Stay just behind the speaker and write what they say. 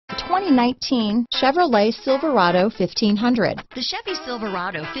2019 Chevrolet Silverado 1500. The Chevy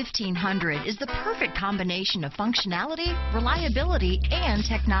Silverado 1500 is the perfect combination of functionality, reliability, and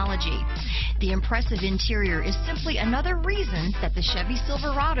technology. The impressive interior is simply another reason that the Chevy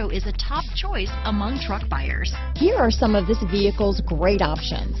Silverado is a top choice among truck buyers. Here are some of this vehicle's great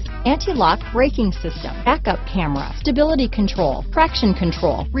options: anti-lock braking system, backup camera, stability control, traction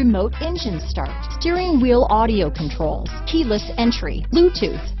control, remote engine start, steering wheel audio controls, keyless entry,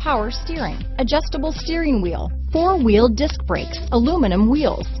 Bluetooth, power steering, adjustable steering wheel, four-wheel disc brakes, aluminum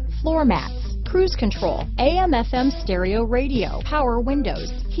wheels, floor mats, cruise control, AM/FM stereo radio, power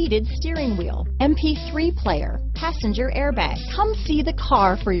windows, heated steering wheel, MP3 player, passenger airbag. Come see the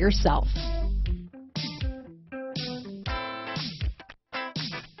car for yourself.